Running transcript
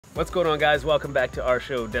What's going on, guys? Welcome back to our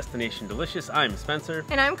show, Destination Delicious. I'm Spencer.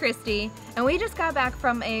 And I'm Christy. And we just got back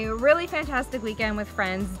from a really fantastic weekend with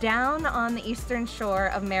friends down on the eastern shore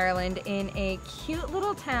of Maryland in a cute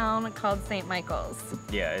little town called St. Michael's.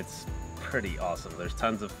 Yeah, it's pretty awesome. There's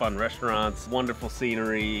tons of fun restaurants, wonderful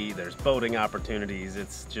scenery, there's boating opportunities.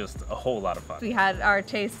 It's just a whole lot of fun. We had our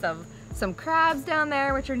taste of some crabs down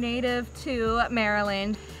there, which are native to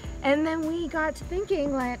Maryland. And then we got to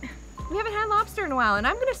thinking that we haven't had lobster in a while, and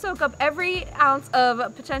I'm gonna soak up every ounce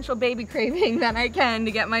of potential baby craving that I can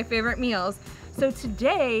to get my favorite meals. So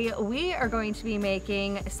today we are going to be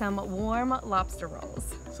making some warm lobster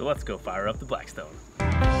rolls. So let's go fire up the Blackstone.